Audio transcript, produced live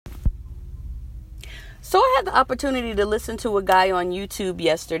So I had the opportunity to listen to a guy on YouTube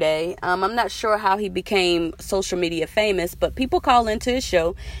yesterday. I'm not sure how he became social media famous, but people call into his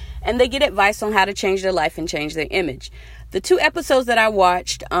show and they get advice on how to change their life and change their image. The 2 episodes that I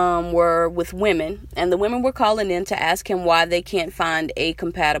watched were with women, and the women were calling in to ask him why they can't find a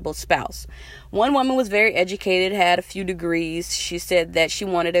compatible spouse. One woman was very educated, had a few degrees. She said that she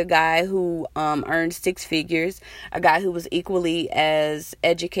wanted a guy who earned 6 figures, a guy who was equally as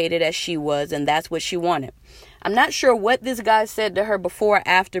educated as she was, and that's what she wanted. I'm not sure what this guy said to her before or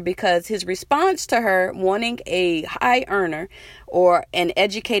after, because his response to her wanting a high earner or an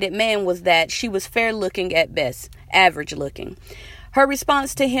educated man was that she was fair looking at best, average looking. Her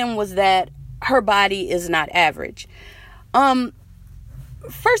response to him was that her body is not average.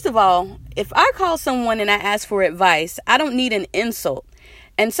 First of all, if I call someone and I ask for advice, I don't need an insult.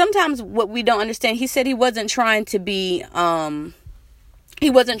 And sometimes what we don't understand, he said he wasn't trying to be rude.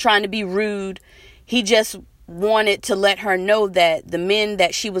 He just wanted to let her know that the men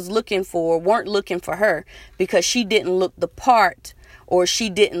that she was looking for weren't looking for her because she didn't look the part, or she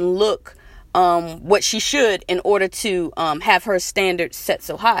didn't look what she should in order to have her standards set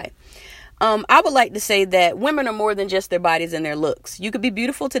so high. I would like to say that women are more than just their bodies and their looks. You could be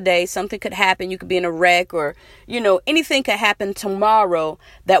beautiful today. Something could happen. You could be in a wreck, or, anything could happen tomorrow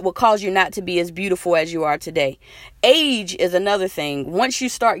that will cause you not to be as beautiful as you are today. Age is another thing. Once you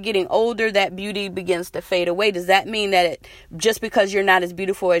start getting older, that beauty begins to fade away. Does that mean that just because you're not as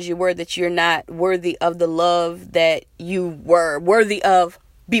beautiful as you were, that you're not worthy of the love that you were worthy of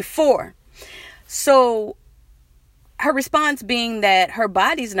before? So her response being that her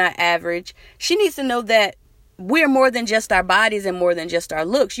body's not average, she needs to know that we're more than just our bodies and more than just our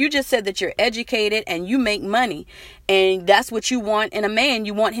looks. You just said that you're educated and you make money, and that's what you want in a man.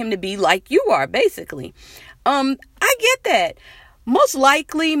 You want him to be like you are, basically. I get that. Most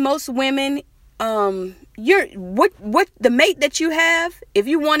likely, most women, what the mate that you have, if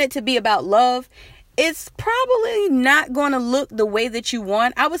you want it to be about love, it's probably not going to look the way that you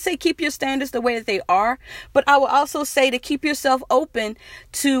want. I would say keep your standards the way that they are. But I would also say to keep yourself open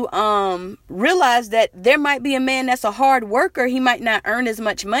to realize that there might be a man that's a hard worker. He might not earn as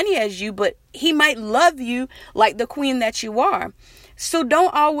much money as you, but he might love you like the queen that you are. So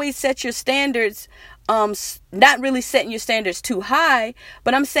don't always set your standards, not really setting your standards too high,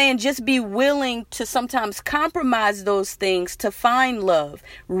 but I'm saying just be willing to sometimes compromise those things to find love,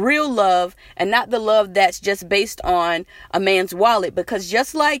 real love, and not the love that's just based on a man's wallet. Because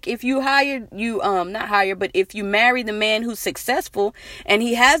just like if you if you marry the man who's successful and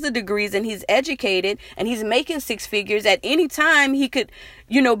he has the degrees and he's educated and he's making 6 figures, at any time he could,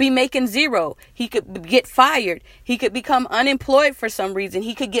 be making 0. He could get fired. He could become unemployed for some reason.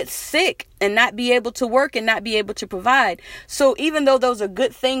 He could get sick and not be able to work and not be able to provide. So even though those are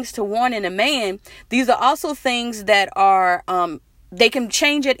good things to want in a man, these are also things that are, they can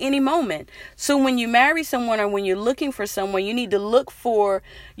change at any moment. So when you marry someone or when you're looking for someone, you need to look for,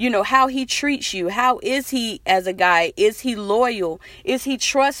 how he treats you. How is he as a guy? Is he loyal? Is he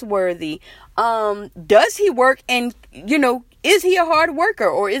trustworthy? Does he work? And, is he a hard worker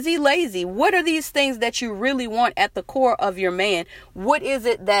or is he lazy? What are these things that you really want at the core of your man? What is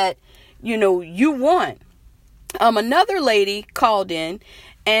it that, you want? Another lady called in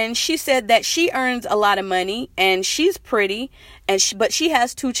and she said that she earns a lot of money and she's pretty, but she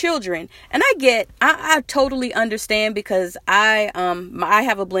has 2 children. And I totally understand, because I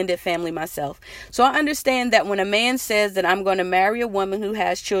have a blended family myself. So I understand that when a man says that I'm going to marry a woman who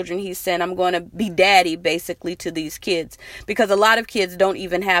has children, he's saying I'm going to be daddy basically to these kids, because a lot of kids don't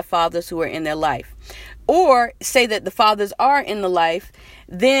even have fathers who are in their life. Or say that the fathers are in the life,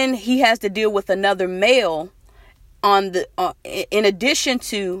 then he has to deal with another male in addition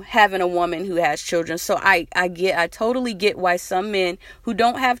to having a woman who has children. So I totally get why some men who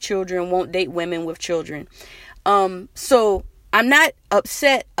don't have children won't date women with children. So I'm not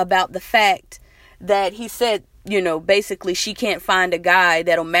upset about the fact that he said, basically she can't find a guy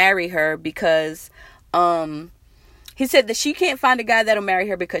that'll marry her because, he said that she can't find a guy that'll marry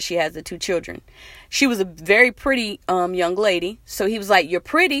her because she has the 2 children. She was a very pretty young lady. So he was like, you're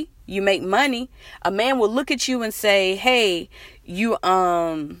pretty, you make money. A man will look at you and say, hey, you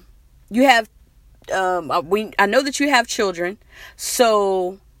have, I know that you have children,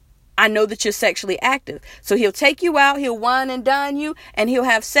 so I know that you're sexually active. So he'll take you out, he'll wine and dine you, and he'll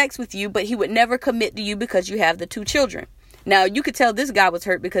have sex with you, but he would never commit to you because you have the 2 children. Now, you could tell this guy was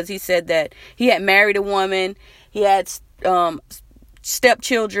hurt because he said that he had married a woman, he had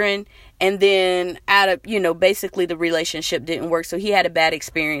stepchildren, and then basically the relationship didn't work. So he had a bad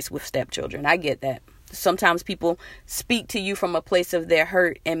experience with stepchildren. I get that. sometimes people speak to you from a place of their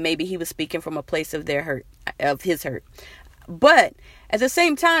hurt, and maybe he was speaking from a place of their hurt, of his hurt. But at the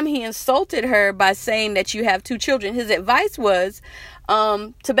same time, he insulted her by saying that you have 2 children. His advice was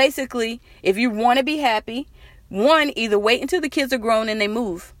to basically, if you want to be happy, one, either wait until the kids are grown and they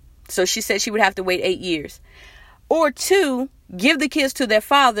move. So she said she would have to wait 8 years. Or 2, give the kids to their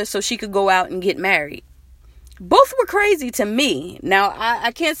father so she could go out and get married. Both were crazy to me. Now,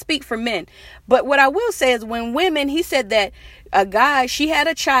 I can't speak for men. But what I will say is when women, he said that a guy, she had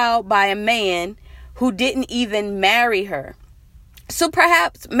a child by a man who didn't even marry her. So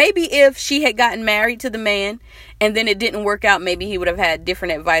perhaps, maybe if she had gotten married to the man and then it didn't work out, maybe he would have had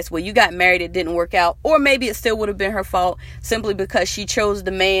different advice. Well, you got married, it didn't work out. Or maybe it still would have been her fault simply because she chose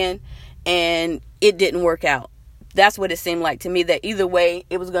the man and it didn't work out. That's what it seemed like to me, that either way,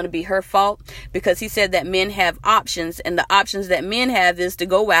 it was going to be her fault, because he said that men have options, and the options that men have is to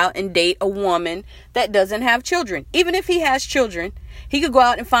go out and date a woman that doesn't have children. Even if he has children, he could go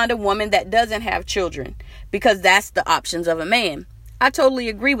out and find a woman that doesn't have children, because that's the options of a man. I totally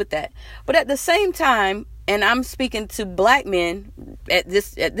agree with that. But at the same time, and I'm speaking to black men at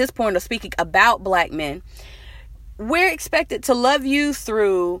this point, of speaking about black men, we're expected to love you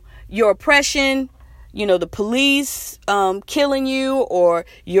through your oppression, the police killing you, or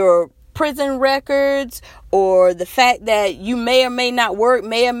your prison records, or the fact that you may or may not work,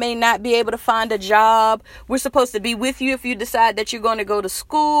 may or may not be able to find a job. We're supposed to be with you if you decide that you're going to go to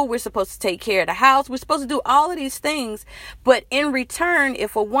school. We're supposed to take care of the house. We're supposed to do all of these things. But in return,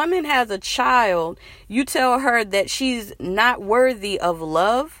 if a woman has a child, you tell her that she's not worthy of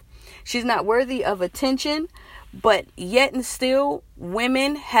love. She's not worthy of attention. But yet and still,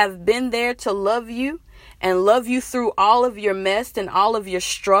 women have been there to love you and love you through all of your mess and all of your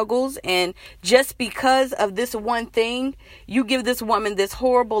struggles. And just because of this one thing, you give this woman this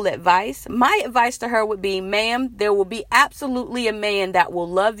horrible advice. My advice to her would be, ma'am, there will be absolutely a man that will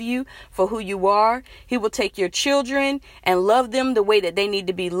love you for who you are. He will take your children and love them the way that they need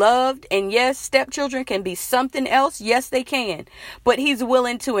to be loved. And yes, stepchildren can be something else. Yes, they can. But he's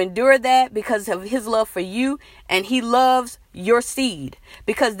willing to endure that because of his love for you, and he loves your seed,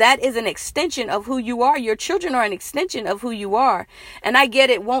 because that is an extension of who you are. Your children are an extension of who you are. And I get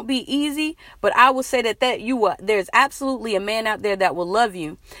it won't be easy, but I will say that there's absolutely a man out there that will love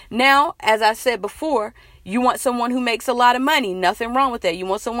you. Now, as I said before, you want someone who makes a lot of money. Nothing wrong with that. You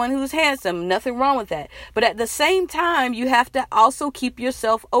want someone who's handsome. Nothing wrong with that. But at the same time, you have to also keep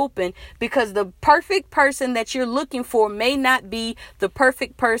yourself open, because the perfect person that you're looking for may not be the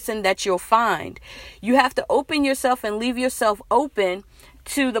perfect person that you'll find. You have to open yourself and leave yourself open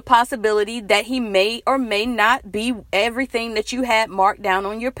to the possibility that he may or may not be everything that you had marked down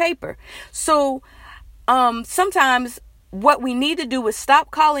on your paper. So sometimes what we need to do is stop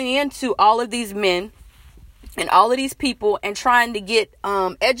calling into all of these men and all of these people and trying to get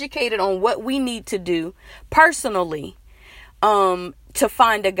educated on what we need to do personally to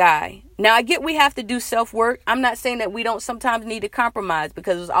find a guy. Now, I get we have to do self-work. I'm not saying that we don't sometimes need to compromise,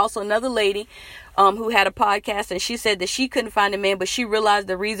 because there's also another lady who had a podcast, and she said that she couldn't find a man, but she realized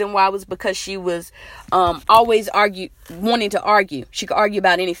the reason why was because she was always wanting to argue. She could argue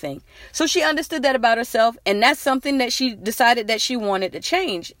about anything. So she understood that about herself, and that's something that she decided that she wanted to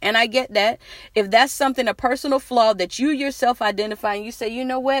change. And I get that. If that's something, a personal flaw that you yourself identify, and you say, you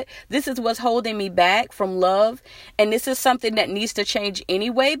know what, this is what's holding me back from love, and this is something that needs to change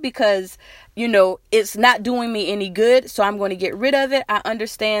anyway, because it's not doing me any good, so I'm going to get rid of it. I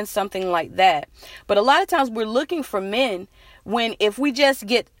understand something like that. But a lot of times we're looking for men when, if we just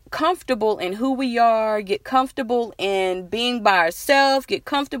get comfortable in who we are, get comfortable in being by ourselves, get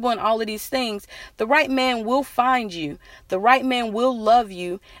comfortable in all of these things, the right man will find you. The right man will love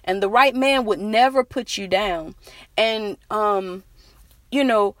you, and the right man would never put you down. And, and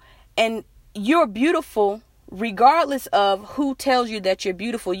you're beautiful regardless of who tells you that you're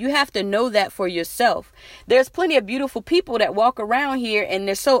beautiful. You have to know that for yourself. There's plenty of beautiful people that walk around here and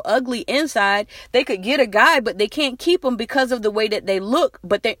they're so ugly inside. They could get a guy, but they can't keep him because of the way that they look,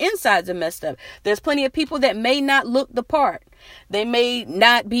 but their insides are messed up. There's plenty of people that may not look the part. They may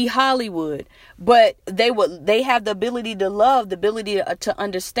not be Hollywood, but they have the ability to love, the ability to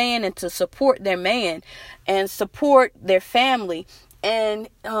understand and to support their man and support their family. And,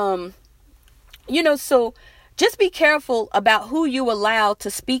 so just be careful about who you allow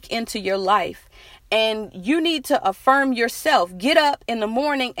to speak into your life. And you need to affirm yourself. Get up in the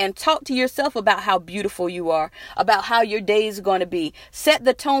morning and talk to yourself about how beautiful you are, about how your day is going to be. Set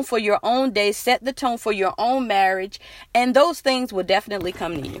the tone for your own day. Set the tone for your own marriage. And those things will definitely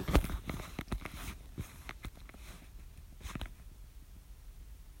come to you.